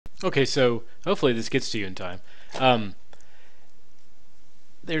Okay, so hopefully this gets to you in time. Um,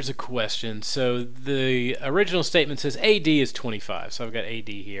 there's a question. So the original statement says AD is 25. So I've got AD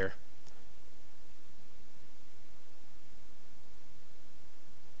here.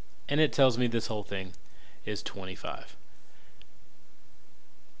 And it tells me this whole thing is 25.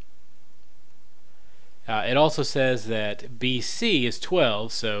 It also says that BC is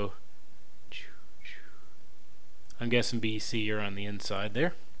 12, so I'm guessing BC are on the inside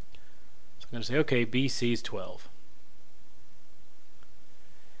there. So I'm going to say, okay, BC is 12.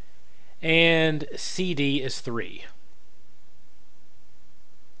 And CD is 3.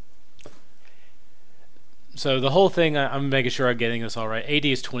 So the whole thing, I'm making sure I'm getting this all right. AD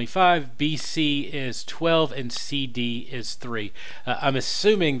is 25, BC is 12, and CD is 3. I'm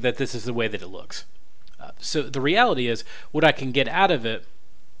assuming that this is the way that it looks. So the reality is, what I can get out of it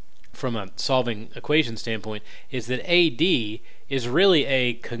from a solving equation standpoint is that AD is really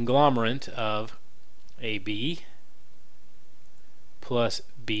a conglomerate of AB plus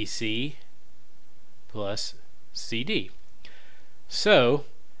BC plus CD. So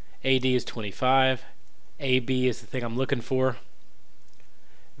AD is 25, AB is the thing I'm looking for,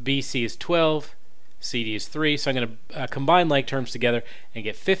 BC is 12, CD is 3, so I'm going to combine like terms together and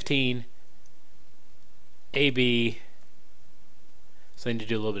get 15, AB, so I need to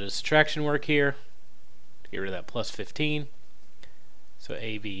do a little bit of subtraction work here to get rid of that plus 15, so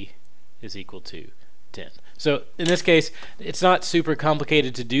AB is equal to 10. So in this case, it's not super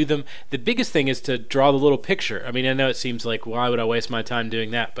complicated to do them. The biggest thing is to draw the little picture. I mean, I know it seems like, why would I waste my time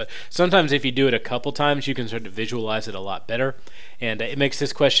doing that? But sometimes if you do it a couple times, you can start to visualize it a lot better. And it makes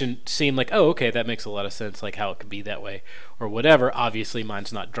this question seem like, oh, okay, that makes a lot of sense, like how it could be that way or whatever. Obviously,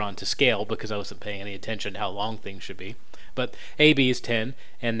 mine's not drawn to scale because I wasn't paying any attention to how long things should be. But AB is 10,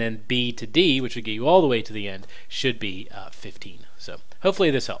 and then B to D, which would get you all the way to the end, should be 15. So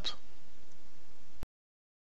hopefully this helps.